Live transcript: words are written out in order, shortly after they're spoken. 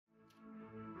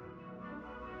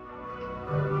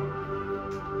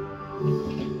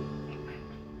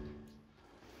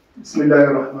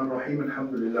Bismillahirrahmanirrahim.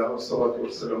 Alhamdulillah. Wassalatu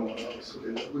wassalamu ala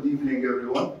rasulillah. Good evening,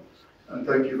 everyone. And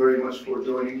thank you very much for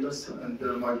joining us. And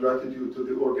my gratitude to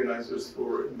the organizers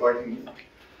for inviting me.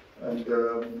 And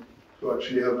to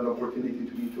actually have an opportunity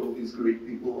to meet all these great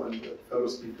people and fellow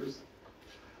speakers.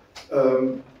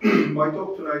 My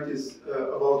talk tonight is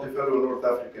about a fellow North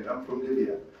African. I'm from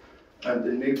Libya. And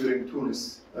in neighboring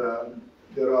Tunis,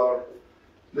 there are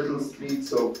little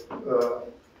streets of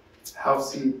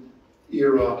Hafsi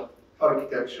era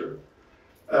architecture,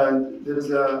 and there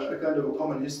is a kind of a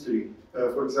common history.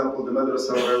 For example, the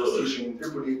madrasa where I was teaching in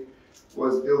Tripoli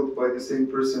was built by the same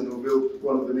person who built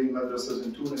one of the main madrasas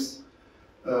in Tunis,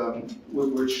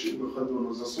 with which Ibn Khaldun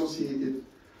was associated.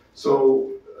 So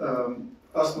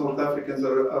us North Africans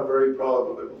are very proud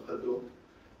of Ibn Khaldun,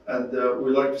 and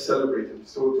we like to celebrate him.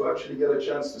 So to actually get a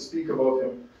chance to speak about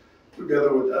him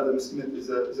together with Adam Smith is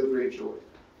a great joy.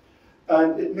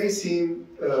 And it may seem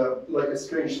like a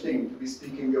strange thing to be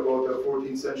speaking about a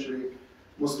 14th century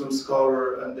Muslim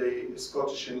scholar and a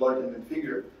Scottish Enlightenment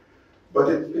figure, but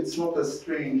it's not as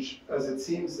strange as it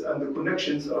seems, and the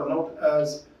connections are not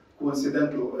as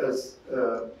coincidental as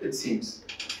it seems.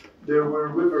 There were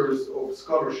rivers of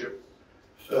scholarship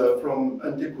from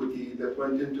antiquity that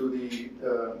went into the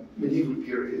medieval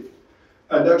period,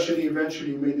 and actually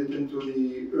eventually made it into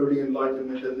the early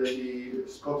Enlightenment and then the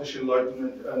Scottish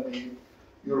Enlightenment and the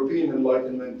European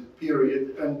Enlightenment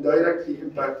period, and directly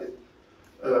impacted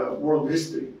world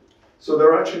history. So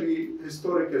there are actually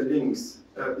historical links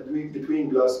between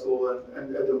Glasgow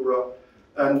and Edinburgh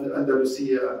and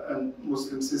Andalusia and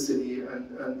Muslim Sicily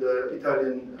and the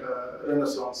Italian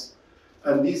Renaissance.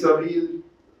 And these are real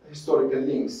historical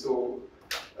links. So,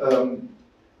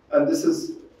 and this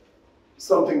is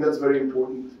something that's very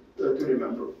important to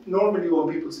remember. Normally when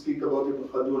people speak about Ibn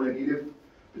Khaldun and Egypt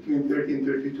between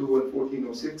 1332 and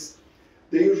 1406,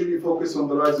 they usually focus on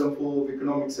the rise and fall of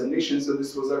economics and nations, and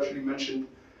this was actually mentioned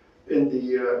in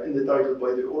the title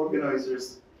by the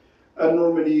organizers. And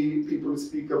normally people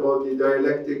speak about the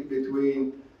dialectic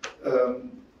between the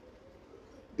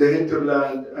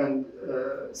hinterland and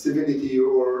civility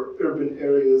or urban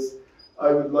areas.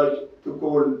 I would like to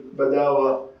call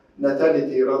Badawa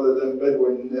natality rather than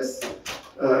Bedouinness.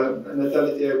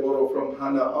 Natality I borrow from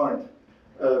Hannah Arendt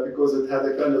because it had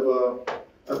a kind of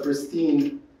a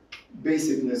pristine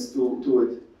basicness to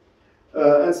it.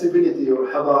 And civility or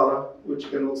hadara, which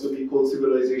can also be called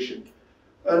civilization.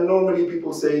 And normally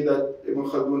people say that Ibn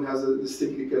Khaldun has a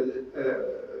cyclical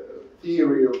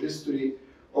theory of history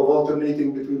of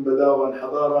alternating between Badawa and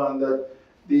Hadara, and that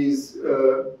these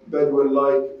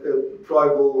Bedouin-like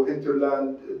tribal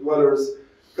hinterland dwellers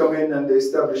come in and they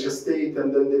establish a state,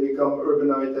 and then they become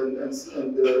urbanite and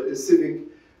civic,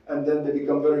 and then they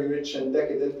become very rich and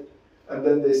decadent, and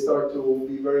then they start to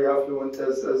be very affluent,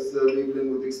 as Leibniz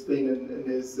would explain in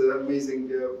his amazing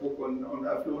book on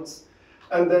affluence.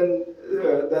 And then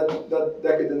that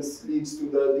decadence leads to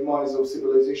the demise of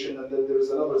civilization, and then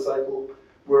there's another cycle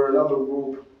where another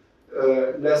group,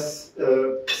 less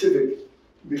civic,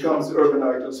 becomes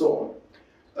urbanite, and so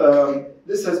on.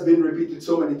 This has been repeated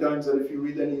so many times, and if you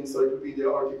read any encyclopedia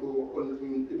article on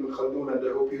Ibn Khaldun, and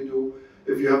I hope you do,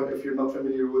 if you're not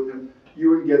familiar with him, you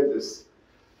will get this.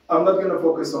 I'm not going to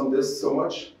focus on this so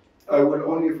much. I will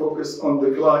only focus on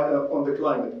the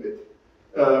climate bit,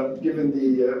 given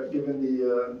the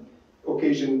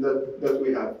occasion that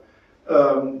we have.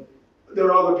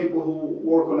 There are other people who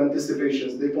work on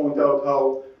anticipations. They point out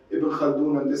how Ibn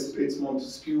Khaldun anticipates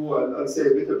Montesquieu. I'll say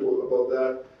a bit about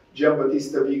that.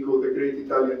 Giambattista Vico, the great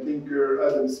Italian thinker,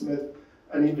 Adam Smith,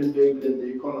 and even Veblen, the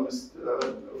economist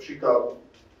of Chicago.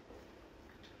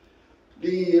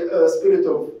 The spirit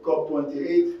of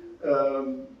COP28,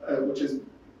 which is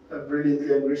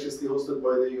brilliantly and graciously hosted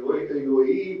by the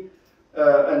UAE,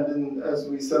 and then as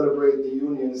we celebrate the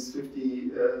Union's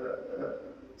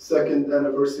 52nd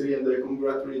anniversary, and I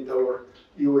congratulate our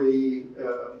UAE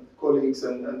colleagues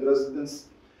and residents,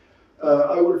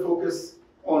 I will focus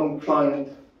on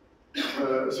climate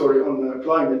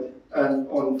and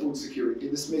on food security.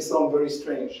 This may sound very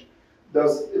strange.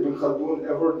 Does Ibn Khaldun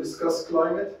ever discuss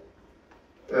climate?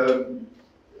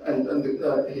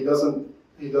 He doesn't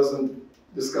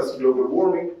discuss global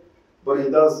warming, but he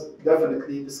does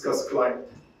definitely discuss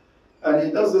climate. And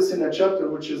he does this in a chapter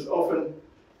which is often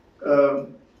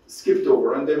skipped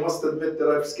over, and I must admit that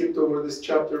I've skipped over this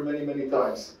chapter many, many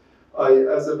times.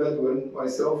 As a Bedouin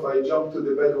myself, I jumped to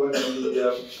the Bedouin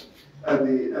and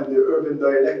the urban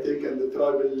dialectic and the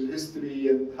tribal history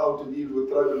and how to deal with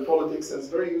tribal politics, and it's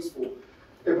very useful.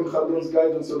 Ibn Khaldun's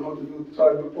guidance on how to do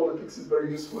tribal politics is very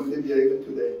useful in Libya even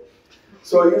today.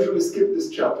 So I usually skip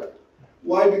this chapter.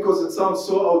 Why? Because it sounds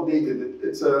so outdated.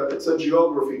 It's a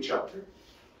geography chapter.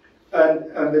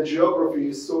 And the geography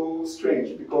is so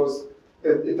strange because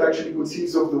it actually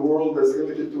conceives of the world as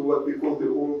limited to what we call the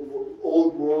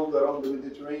old world around the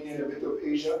Mediterranean, a bit of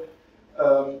Asia,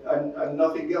 and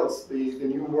nothing else. The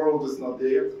new world is not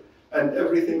there, and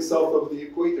everything south of the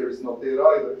equator is not there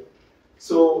either.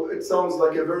 So it sounds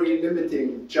like a very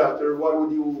limiting chapter. Why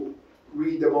would you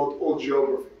read about old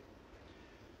geography?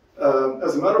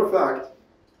 As a matter of fact,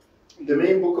 the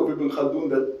main book of Ibn Khaldun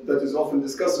that is often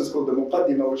discussed is called the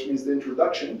Muqaddimah, which means the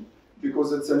introduction,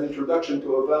 because it's an introduction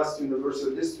to a vast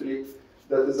universal history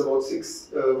that is about 6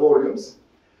 volumes.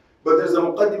 But there's a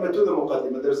Muqaddimah to the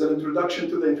Muqaddimah, there's an introduction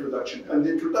to the introduction. And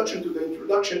the introduction to the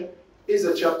introduction is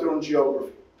a chapter on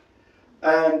geography.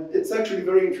 And it's actually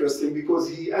very interesting because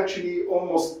he actually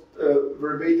almost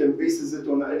verbatim bases it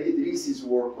on Al-Idrisi's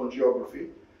work on geography,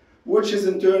 which is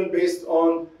in turn based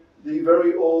on the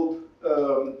very old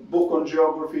book on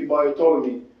geography by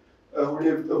Ptolemy,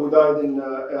 who died in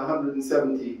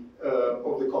 170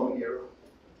 of the Common Era.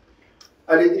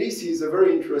 Al-Idrisi is a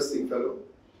very interesting fellow.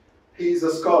 He is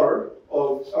a scholar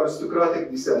of aristocratic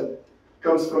descent,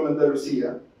 comes from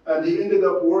Andalusia, and he ended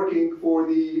up working for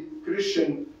the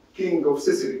Christian king of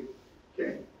Sicily,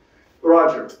 okay,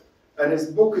 Roger. And his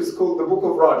book is called the Book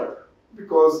of Roger,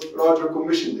 because Roger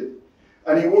commissioned it.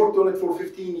 And he worked on it for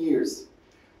 15 years.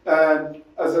 And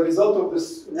as a result of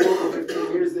this work of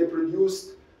 15 years, they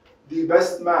produced the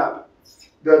best map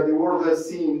that the world has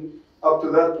seen up to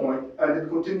that point, and it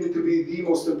continued to be the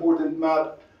most important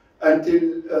map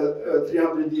until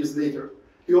 300 years later.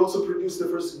 He also produced the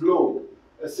first globe,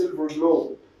 a silver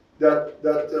globe,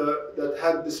 that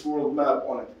had this world map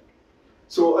on it.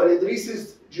 So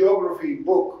Al-Idrisi's geography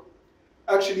book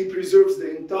actually preserves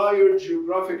the entire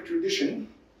geographic tradition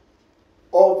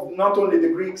of not only the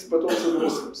Greeks, but also the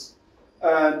Muslims.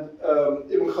 And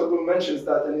Ibn Khaldun mentions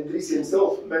that, and Idrisi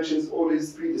himself mentions all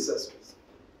his predecessors.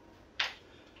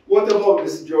 What about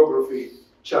this geography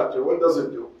chapter? What does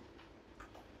it do?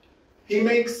 He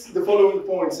makes the following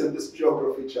points in this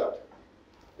geography chapter.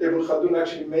 Ibn Khaldun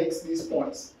actually makes these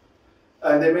points.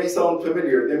 And they may sound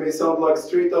familiar. They may sound like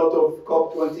straight out of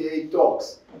COP28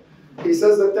 talks. He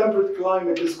says that temperate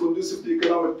climate is conducive to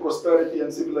economic prosperity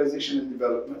and civilization and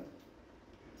development.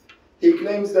 He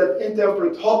claims that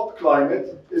intemperate hot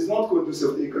climate is not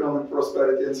conducive to economic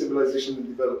prosperity and civilization and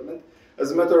development.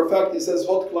 As a matter of fact, he says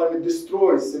hot climate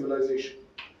destroys civilization,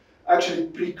 actually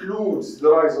precludes the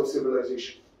rise of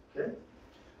civilization. Okay?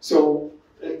 So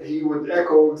he would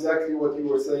echo exactly what you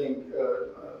were saying,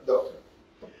 Doctor.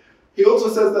 He also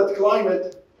says that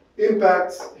climate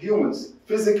impacts humans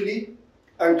physically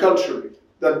and culturally,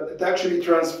 that it actually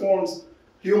transforms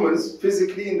humans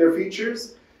physically in their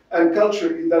features, and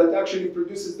culturally, that it actually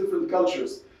produces different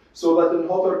cultures, so that in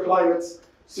hotter climates,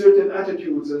 certain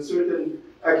attitudes and certain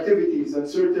activities and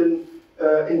certain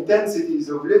intensities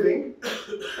of living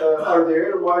are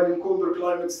there, while in colder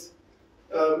climates,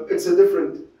 it's a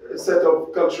different set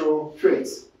of cultural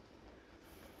traits.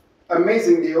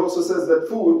 Amazingly, he also says that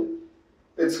food,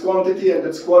 its quantity and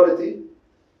its quality,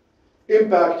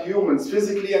 impact humans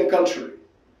physically and culturally.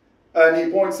 And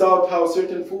he points out how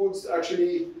certain foods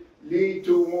actually lead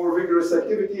to more vigorous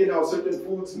activity, and how certain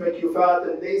foods make you fat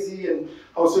and lazy, and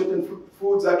how certain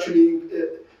foods actually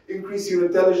increase your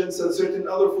intelligence, and certain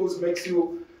other foods make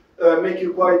you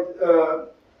quite,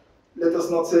 let's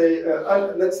not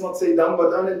say dumb,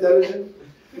 but unintelligent.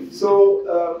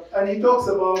 So, and he talks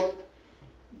about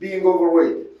being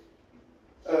overweight,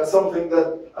 something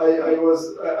that I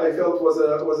felt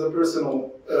was a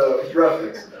personal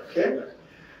reference. Okay,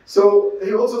 so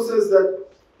he also says that.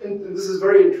 And this is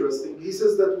very interesting. He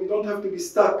says that we don't have to be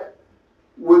stuck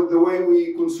with the way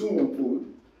we consume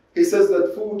food. He says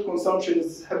that food consumption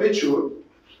is habitual,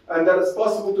 and that it's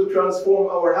possible to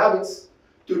transform our habits,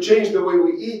 to change the way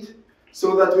we eat,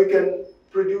 so that we can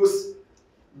produce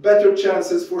better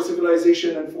chances for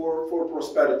civilization and for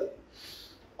prosperity.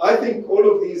 I think all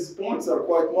of these points are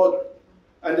quite modern,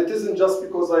 and it isn't just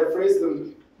because I phrased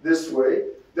them this way,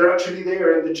 they're actually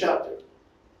there in the chapter.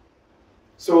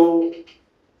 So,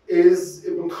 is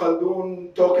Ibn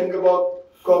Khaldun talking about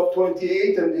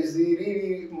COP28, and is he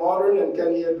really modern, and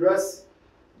can he address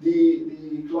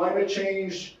the climate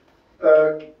change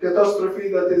catastrophe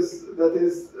that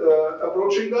is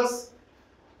approaching us,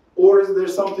 or is there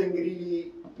something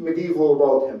really medieval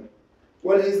about him?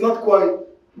 Well, he's not quite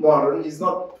modern. He's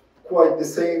not quite the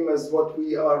same as what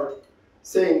we are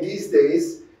saying these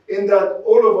days, in that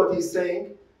all of what he's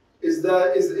saying is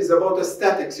about a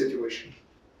static situation.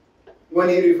 When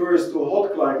he refers to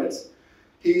hot climates,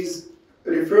 he's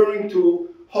referring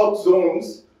to hot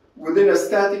zones within a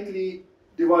statically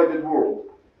divided world.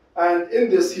 And in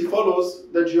this, he follows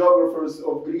the geographers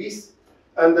of Greece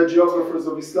and the geographers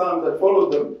of Islam that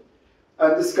followed them.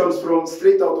 And this comes from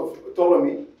straight out of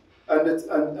Ptolemy.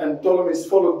 And Ptolemy is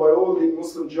followed by all the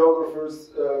Muslim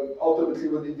geographers, ultimately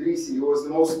with Idrisi, who was the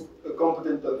most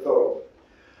competent and thorough.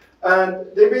 And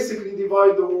they basically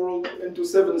divide the world into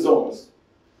 7 zones.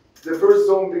 The first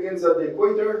zone begins at the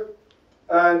equator,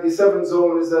 and the 7th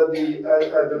zone is at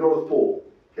the North Pole.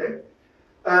 Okay?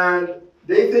 And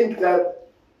they think that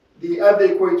at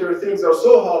the equator, things are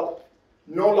so hot,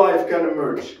 no life can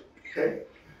emerge. Okay?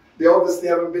 They obviously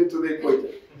haven't been to the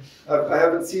equator. I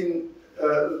haven't seen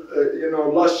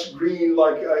lush green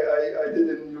like I did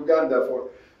in Uganda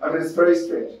it's very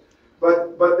strange.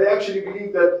 But they actually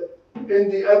believe that at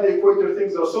the equator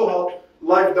things are so hot,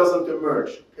 life doesn't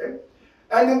emerge. Okay?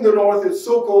 And in the north it's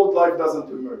so cold, life doesn't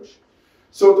emerge.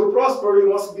 So to prosper, you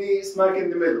must be smack in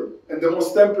the middle, in the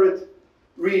most temperate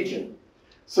region.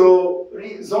 So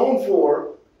zone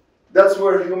 4, that's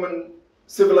where human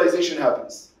civilization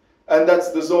happens. And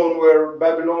that's the zone where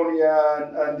Babylonia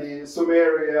and the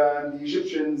Sumeria and the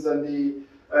Egyptians and the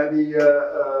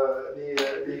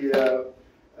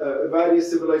various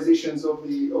civilizations of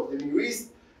the Near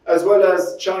East, as well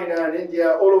as China and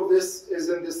India, all of this is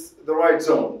in the right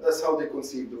zone. That's how they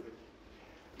conceived of it.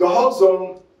 The hot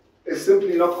zone is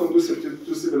simply not conducive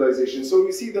to civilization. So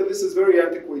we see that this is very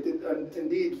antiquated and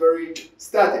indeed very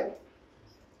static.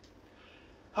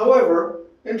 However,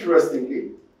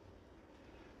 interestingly,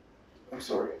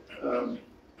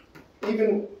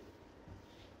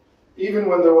 even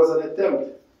when there was an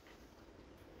attempt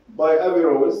by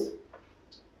Averroes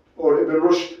or Ibn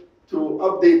Rushd to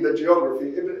update the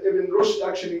geography, Ibn Rushd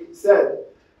actually said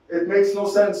it makes no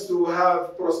sense to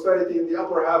have prosperity in the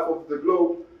upper half of the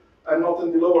globe and not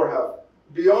in the lower half.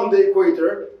 Beyond the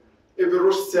equator, Ibn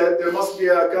Rushd said there must be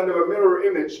a kind of a mirror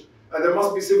image and there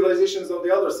must be civilizations on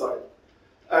the other side.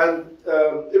 And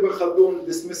Ibn Khaldun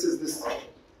dismisses this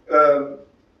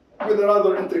with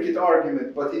another intricate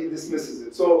argument, but he dismisses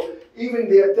it. So even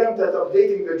the attempt at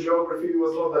updating the geography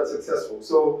was not that successful.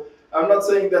 So I'm not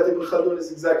saying that Ibn Khaldun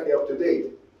is exactly up to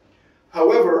date.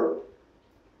 However,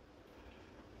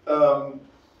 Ibn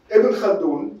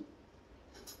Khaldun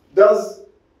does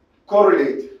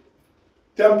correlate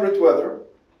temperate weather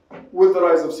with the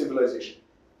rise of civilization.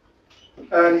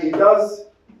 And he does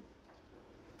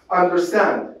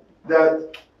understand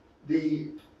that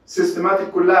the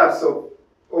systematic collapse of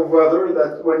weather,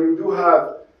 that when you do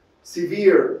have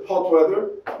severe hot weather,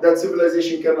 that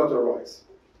civilization cannot arise.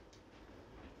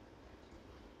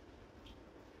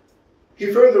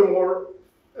 He furthermore,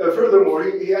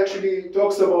 he actually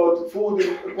talks about food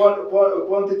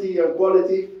quantity and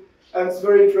quality, and it's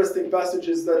very interesting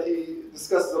passages that he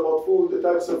discusses about food, the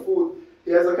types of food.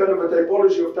 He has a kind of a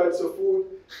typology of types of food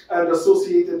and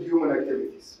associated human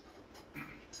activities.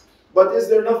 But is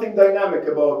there nothing dynamic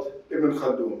about Ibn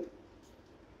Khaldun?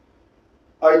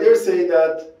 I dare say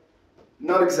that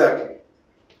not exactly.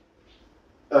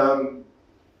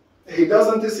 He does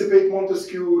anticipate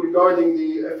Montesquieu regarding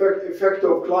the effect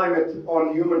of climate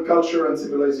on human culture and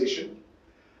civilization.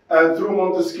 And through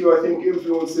Montesquieu, I think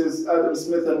influences Adam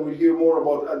Smith, and we'll hear more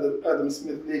about Adam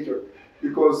Smith later,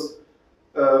 because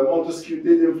Montesquieu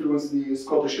did influence the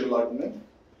Scottish Enlightenment.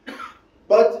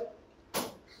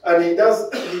 And he does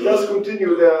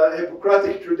continue the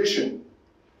Hippocratic tradition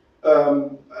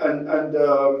and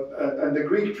the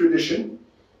Greek tradition,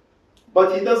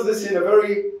 but he does this in a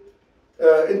very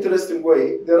interesting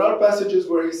way. There are passages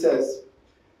where he says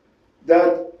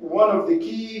that one of the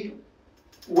key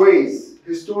ways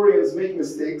historians make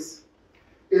mistakes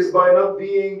is by not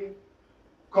being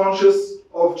conscious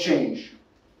of change.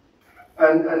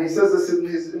 And he says this in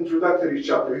his introductory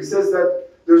chapter. He says that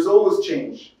there's always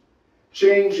change.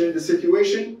 Change in the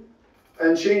situation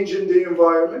and change in the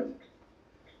environment,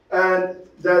 and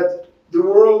that the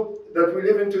world that we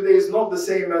live in today is not the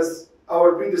same as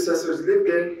our predecessors lived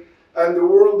in, and the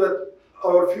world that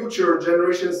our future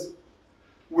generations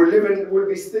will live in will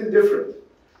be still different.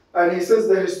 And he says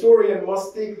the historian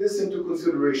must take this into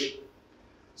consideration.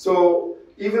 So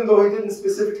even though he didn't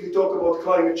specifically talk about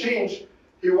climate change,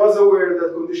 he was aware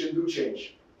that conditions do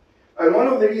change. And one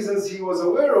of the reasons he was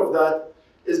aware of that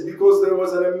is because there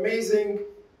was an amazing,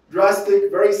 drastic,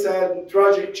 very sad,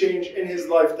 tragic change in his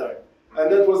lifetime.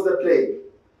 And that was the plague.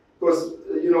 Because,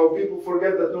 people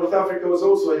forget that North Africa was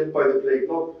also hit by the plague,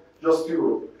 not just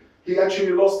Europe. He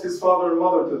actually lost his father and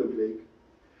mother to the plague.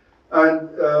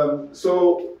 And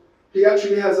so he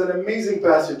actually has an amazing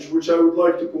passage, which I would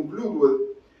like to conclude with,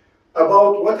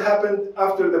 about what happened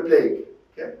after the plague.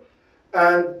 Okay?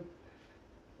 And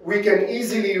we can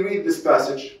easily read this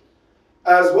passage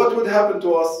as what would happen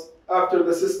to us after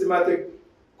the systematic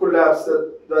collapse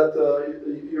that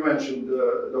you mentioned,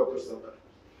 Dr. Sabah.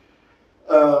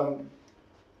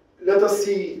 Let us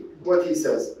see what he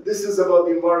says. This is about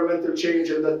the environmental change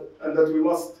and that we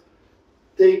must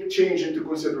take change into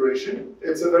consideration.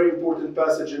 It's a very important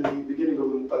passage in the beginning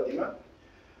of the Muqaddimah.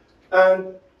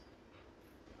 And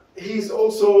he's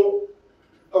also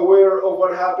aware of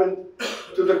what happened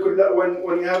to the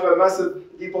when you have a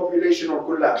massive depopulation or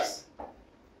collapse.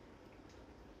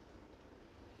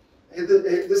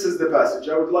 This is the passage.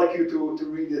 I would like you to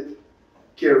read it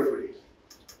carefully.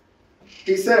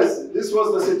 He says, this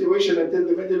was the situation until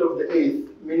the middle of the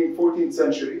 8th, meaning 14th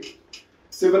century.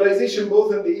 Civilization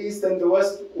both in the East and the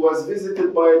West was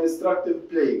visited by a destructive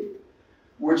plague,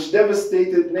 which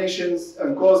devastated nations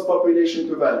and caused population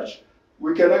to vanish.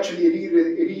 We can actually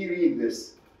reread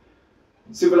this.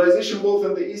 Civilization both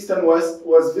in the East and West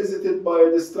was visited by a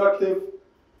destructive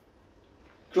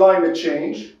climate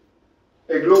change,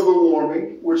 a global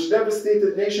warming, which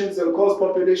devastated nations and caused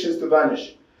populations to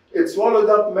vanish. It swallowed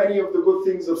up many of the good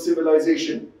things of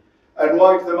civilization and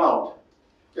wiped them out.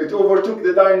 It overtook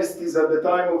the dynasties at the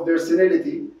time of their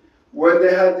senility when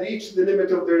they had reached the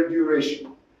limit of their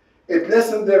duration. It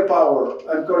lessened their power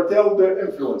and curtailed their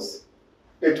influence.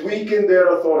 It weakened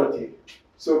their authority.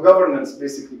 So governance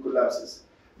basically collapses.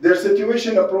 Their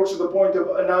situation approached the point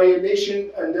of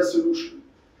annihilation and dissolution.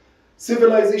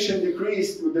 Civilization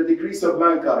decreased with the decrease of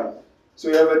mankind. So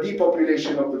you have a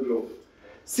depopulation of the globe.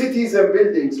 Cities and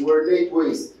buildings were laid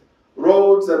waste.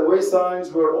 Roads and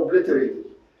waysigns were obliterated.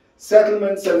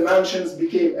 Settlements and mansions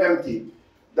became empty.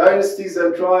 Dynasties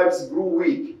and tribes grew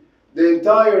weak. The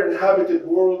entire inhabited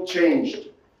world changed.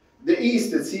 The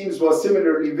East, it seems, was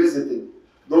similarly visited,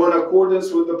 though in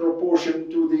accordance with the proportion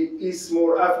to the East's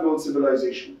more affluent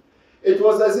civilization. It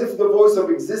was as if the voice of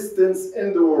existence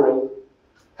in the world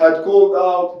had called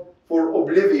out for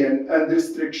oblivion and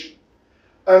restriction.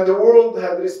 And the world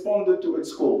had responded to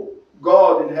its call.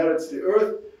 God inherits the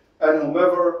earth, and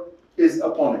whomever is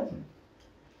upon it.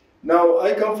 Now,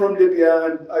 I come from Libya,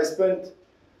 and I spent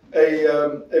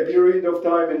a period of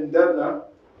time in Derna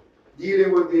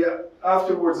dealing with the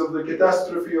afterwards of the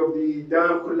catastrophe of the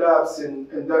dam collapse in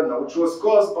Derna, which was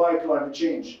caused by climate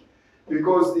change,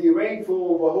 because the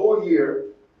rainfall of a whole year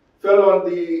fell on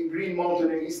the Green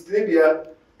Mountain in East Libya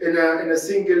in a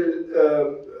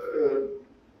single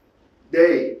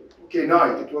day,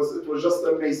 night. It was just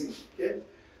amazing.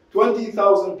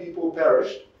 20,000 people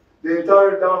perished. The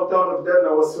entire downtown of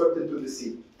Derna was swept into the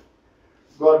sea.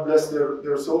 God bless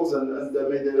their souls and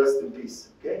may they rest in peace.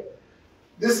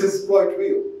 This is quite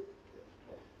real.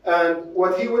 And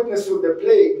what he witnessed with the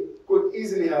plague could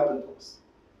easily happen to us.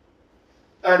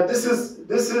 And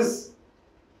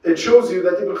it shows you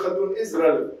that Ibn Khaldun is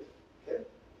relevant.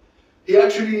 He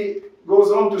actually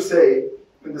goes on to say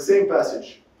in the same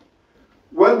passage,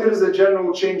 when there is a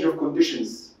general change of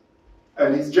conditions,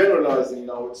 and he's generalizing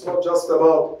now, it's not just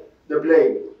about the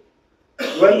plague.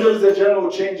 When there is a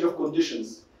general change of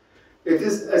conditions, it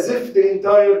is as if the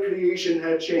entire creation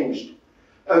had changed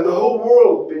and the whole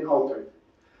world been altered,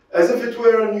 as if it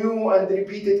were a new and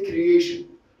repeated creation,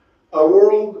 a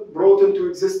world brought into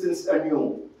existence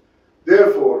anew.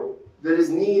 Therefore, there is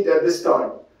need at this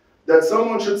time that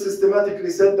someone should systematically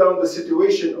set down the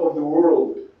situation of the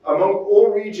world among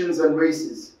all regions and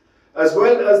races, as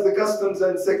well as the customs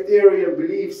and sectarian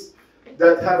beliefs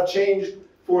that have changed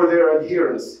for their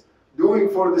adherents, doing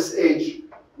for this age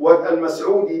what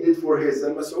Al-Mas'udi did for his.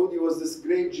 Al-Mas'udi was this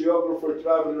great geographer,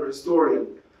 traveler, historian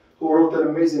who wrote an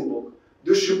amazing book.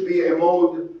 This should be a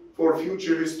mode for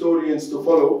future historians to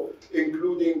follow,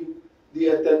 including the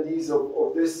attendees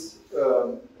of this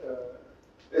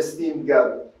esteemed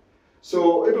gathering.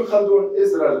 So Ibn Khaldun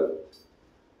is relevant.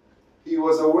 He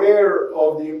was aware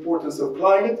of the importance of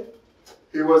climate.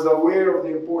 He was aware of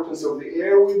the importance of the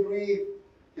air we breathe.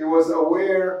 He was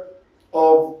aware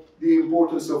of the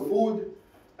importance of food.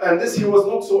 And this he was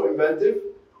not so inventive,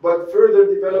 but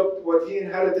further developed what he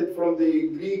inherited from the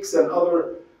Greeks and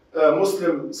other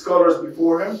Muslim scholars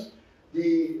before him.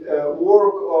 The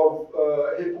work of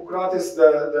Hippocrates,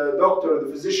 the doctor,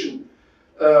 the physician,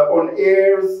 on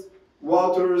airs,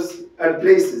 waters, and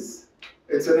places.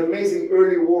 It's an amazing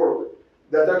early work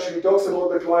that actually talks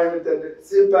about the climate and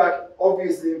its impact.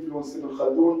 Obviously influenced Ibn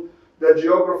Khaldun. The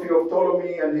geography of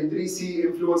Ptolemy and Idrisi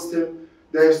influenced him.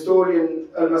 The historian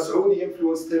Al-Mas'udi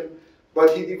influenced him.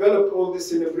 But he developed all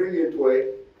this in a brilliant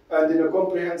way and in a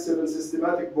comprehensive and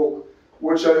systematic book,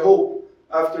 which I hope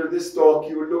after this talk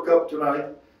you will look up tonight.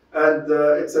 And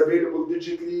it's available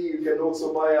digitally. You can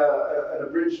also buy an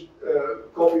abridged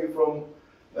copy from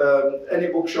any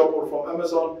bookshop or from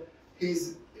Amazon.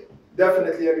 He's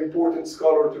definitely an important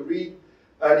scholar to read,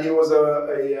 and he was an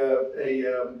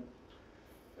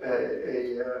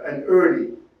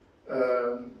early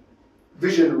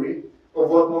visionary of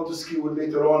what Montesquieu would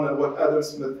later on and what Adam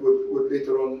Smith would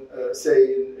later on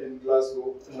say in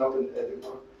Glasgow and not in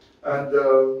Edinburgh. And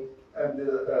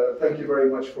thank you very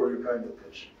much for your kind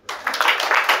attention.